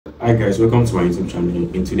Hi guys, welcome to my YouTube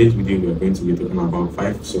channel. In today's video, we are going to be talking about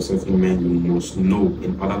 5 successful men you must know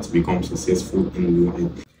in order to become successful in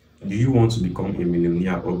life. Do you want to become a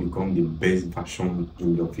millionaire or become the best version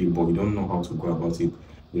in your field, but you don't know how to go about it?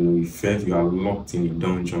 You felt you are locked in a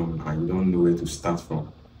dungeon and you don't know where to start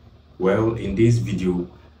from. Well, in this video,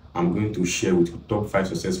 I'm going to share with you top 5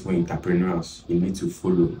 successful entrepreneurs you need to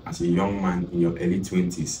follow as a young man in your early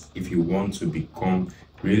 20s if you want to become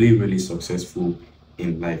really successful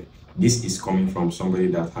in life. This is coming from somebody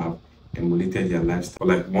that have emulated their lifestyle for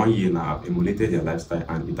like 1 year now. I've emulated their lifestyle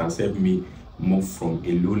and it has helped me move from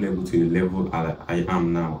a low level to the level I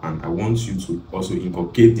am now, and I want you to also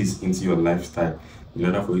inculcate this into your lifestyle in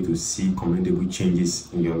order for you to see commendable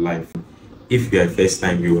changes in your life. If you are a first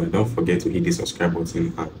time viewer, don't forget to hit the subscribe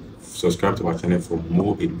button and subscribe to our channel for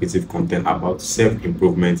more educative content about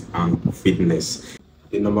self-improvement and fitness.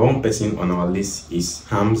 The number 1 person on our list is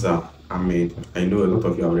Hamza Ahmed. I know a lot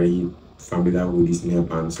of you are already familiar with this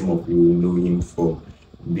name, and some of you know him for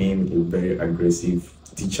being a very aggressive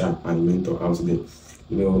teacher and mentor out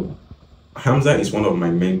there. Hamza is one of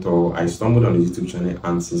my mentors. I stumbled on his YouTube channel,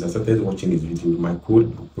 and since I started watching his video, my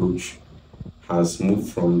code approach has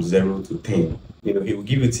moved from 0 to 10. He will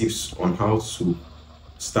give you tips on how to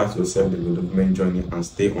start your self-development journey and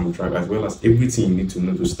stay on track, as well as everything you need to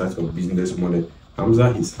know to start your business model. Hamza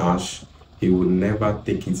is harsh. He will never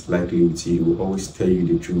take it lightly with you. He will always tell you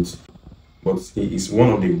the truth. But he is one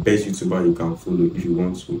of the best YouTubers you can follow if you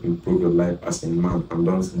want to improve your life as a man and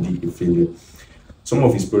don't be a failure. Some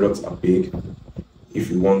of his products are paid. If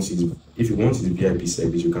you want his VIP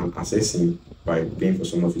service, you can access him by paying for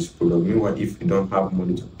some of his products. Meanwhile, if you don't have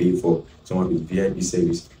money to pay for some of his VIP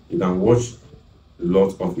service, you can watch a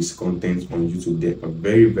lot of his content on YouTube. They are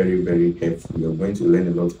very helpful. You're going to learn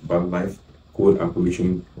a lot about life, code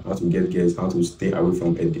acquisition, how to get guests, how to stay away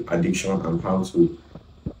from addiction, and how to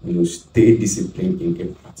stay disciplined in a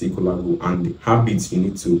particular goal, and the habits you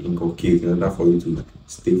need to inculcate in order for you to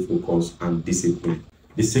stay focused and disciplined.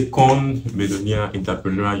 The second millionaire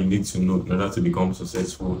entrepreneur you need to know in order to become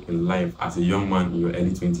successful in life as a young man in your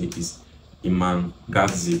early 20s is Iman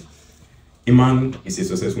Gadzhi. Iman is a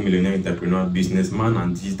successful millionaire entrepreneur, businessman,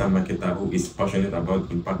 and digital marketer who is passionate about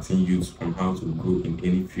impacting youth on how to grow in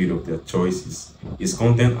any field of their choices. His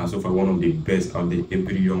content are so far one of the best out there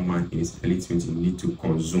every young man in his early 20s need to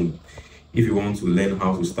consume. If you want to learn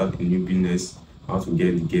how to start a new business, how to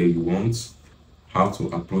get the girl you want, how to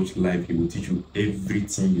approach life, he will teach you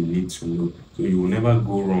everything you need to know. So you will never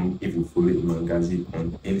go wrong if you follow Iman Gadzhi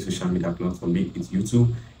on any social media platform, be it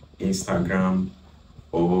YouTube, Instagram,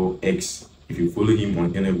 or X. If you follow him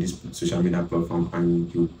on any of these social media platforms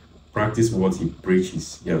and you practice what he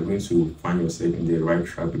preaches, you are going to find yourself in the right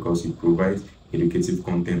track, because he provides educative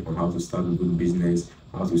content on how to start a good business,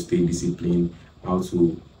 how to stay disciplined, how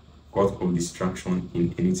to cut off distraction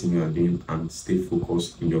in anything you are doing, and stay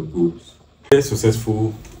focused in your goals. A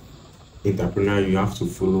successful entrepreneur you have to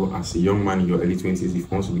follow as a young man in your early 20s if you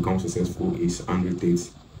want to become successful is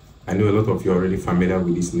Tate. I know a lot of you are already familiar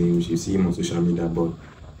with these names. You see him on social media, but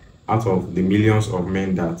out of the millions of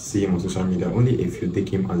men that see him on social media, only if you take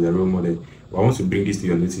him as a role model. But I want to bring this to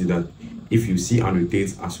your notice that if you see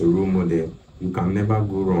Tate as a role model, you can never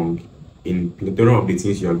go wrong in plethora of the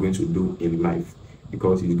things you are going to do in life,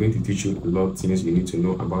 because he's going to teach you a lot of things you need to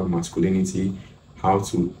know about masculinity, how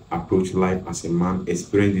to approach life as a man,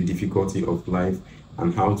 experience the difficulty of life,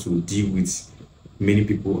 and how to deal with many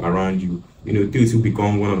people around you. Tate to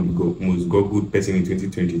become one of the most good person in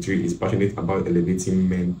 2023 is passionate about elevating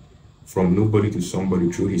men from nobody to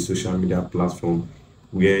somebody through his social media platform,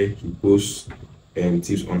 where he posts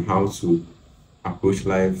tips on how to approach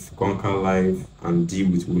life, conquer life, and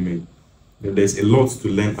deal with women. There's a lot to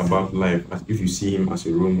learn about life if you see him as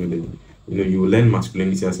a role model. You will learn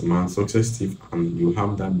masculinity as a man, success tips, and you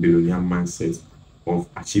have that billionaire mindset of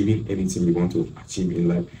achieving anything you want to achieve in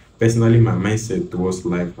life. Personally, my mindset towards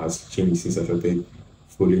life has changed since I started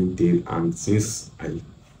following Tate, and since I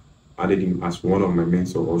added him as one of my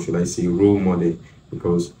mentors, or should I say role model,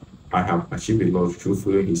 because I have achieved a lot through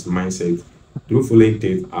following his mindset. Through following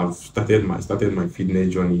Tate, I've started my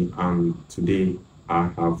fitness journey, and today I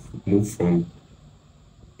have moved from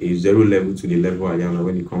a 0 level to the level I am now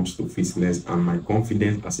when it comes to fitness, and my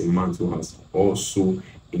confidence as a man too has also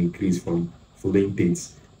increased from following Tate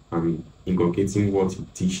and inculcating what he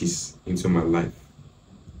teaches into my life.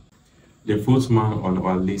 The 4th man on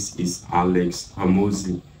our list is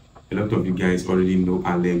Hormozi. A lot of you guys already know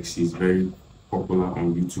Alex. He's very popular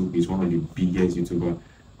on YouTube. He's one of the biggest YouTubers.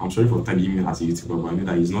 I'm sorry for tagging him as a YouTuber, but I know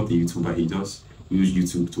that he's not a YouTuber. He just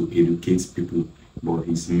uses YouTube to educate people. But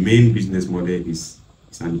his main business model is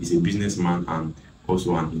he's a businessman and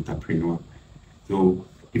also an entrepreneur. So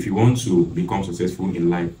if you want to become successful in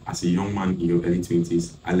life as a young man in your early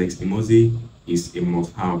 20s, Alex Hormozi is a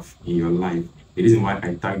must-have in your life. The reason why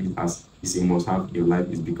I tag it as is a must-have in your life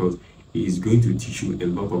is because he is going to teach you a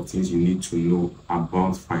lot of things you need to know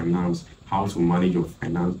about finance, how to manage your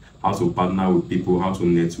finance, how to partner with people, how to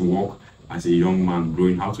network as a young man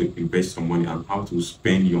growing, how to invest some money, and how to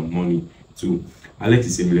spend your money too. Alex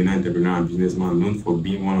is a millionaire entrepreneur and businessman known for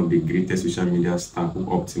being one of the greatest social media stars who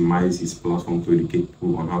optimizes his platform to educate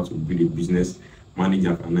people on how to build a business, manage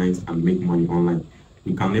their finance, and make money online.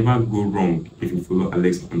 You can never go wrong if you follow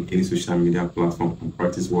Alex on any social media platform and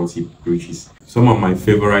practice what he preaches. Some of my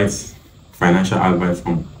favorite financial advice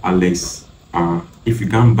from Alex are: if you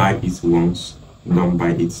can't buy it once, don't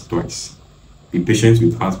buy it twice. Be patient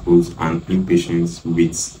with output and impatient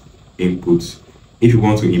with input. If you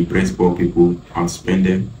want to impress poor people, outspend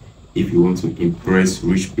them. If you want to impress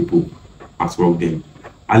rich people, outwork them.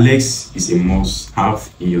 Alex is a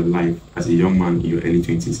must-have in your life as a young man in your early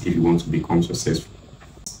 20s if you want to become successful.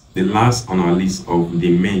 The last on our list of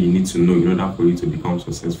the men you need to know in order for you to become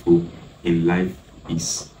successful in life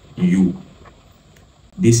is you.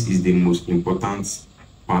 This is the most important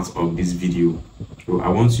part of this video. So I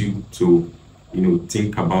want you to,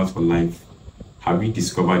 think about your life. Have you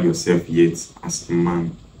discovered yourself yet as a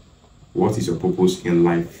man? What is your purpose in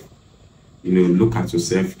life? Look at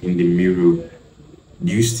yourself in the mirror.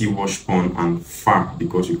 Do you still watch porn and fart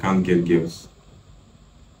because you can't get girls?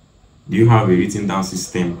 Do you have a written down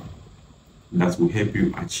system that will help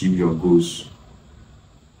you achieve your goals?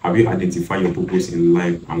 Have you identified your purpose in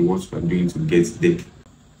life and what you are doing to get there?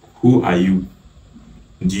 Who are you?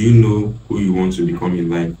 Do you know who you want to become in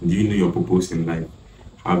life? Do you know your purpose in life?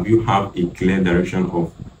 Have you have a clear direction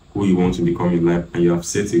of who you want to become in life, and you have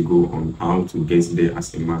set a goal on how to get there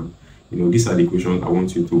as a man? These are the questions I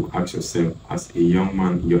want you to ask yourself as a young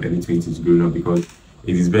man in your early 20s growing up, because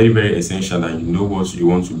it is very, very essential that you know what you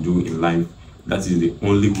want to do in life. That is the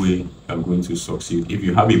only way you are going to succeed. If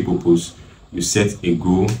you have a purpose, you set a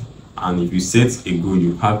goal, and if you set a goal,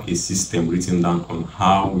 you have a system written down on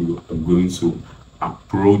how you are going to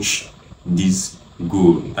approach this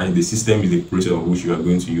goal. And the system is the process of which you are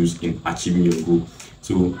going to use in achieving your goal.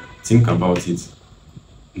 So think about it.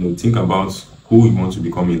 Think about who you want to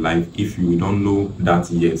become in life. If you don't know that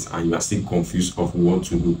yet and you are still confused of what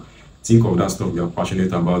to do, think of that stuff you are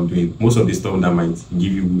passionate about doing. Most of the stuff that might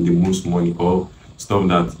give you the most money or stuff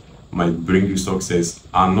that might bring you success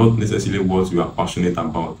are not necessarily what you are passionate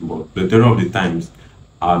about, but the majority of the times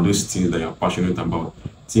are those things that you are passionate about.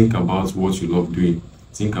 Think about what you love doing.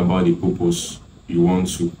 Think about the purpose you want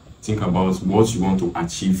to. Think about what you want to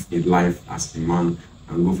achieve in life as a man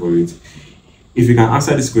and go for it. If you can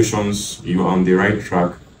answer these questions, you are on the right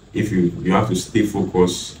track. If you have to stay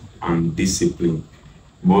focused and disciplined.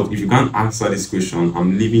 But if you can't answer this question,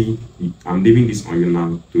 I'm leaving this on you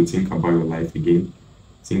now to think about your life again.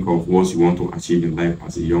 Think of what you want to achieve in life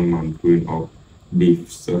as a young man growing up, the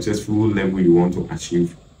successful level you want to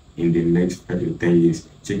achieve in the next 5 to 10 years.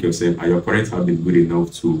 Check yourself. Are your parents have been good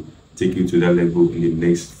enough to take you to that level in the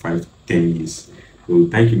next 5 to 10 years? So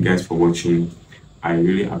thank you guys for watching. I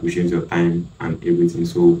really appreciate your time and everything.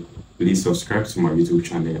 So please subscribe to my YouTube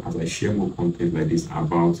channel as I share more content like this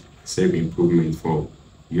about self-improvement for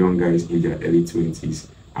young guys in their early 20s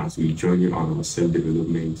as we join you on our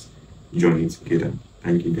self-development journey together.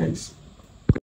 Thank you guys.